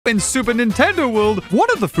in Super Nintendo World,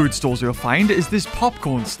 one of the food stalls you'll find is this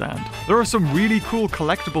popcorn stand. There are some really cool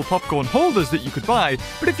collectible popcorn holders that you could buy,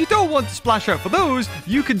 but if you don't want to splash out for those,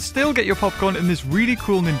 you can still get your popcorn in this really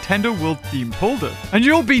cool Nintendo World themed holder. And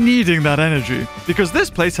you'll be needing that energy, because this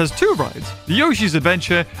place has two rides, the Yoshi's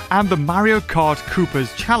Adventure and the Mario Kart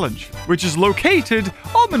Koopa's Challenge, which is located,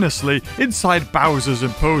 ominously, inside Bowser's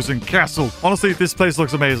imposing castle. Honestly, this place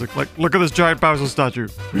looks amazing. Like, look at this giant Bowser statue.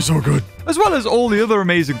 He's so good. As well as all the other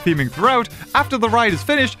amazing theming throughout, after the ride is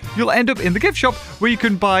finished, you'll end up in the gift shop where you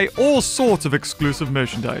can buy all sorts of exclusive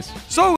merchandise. So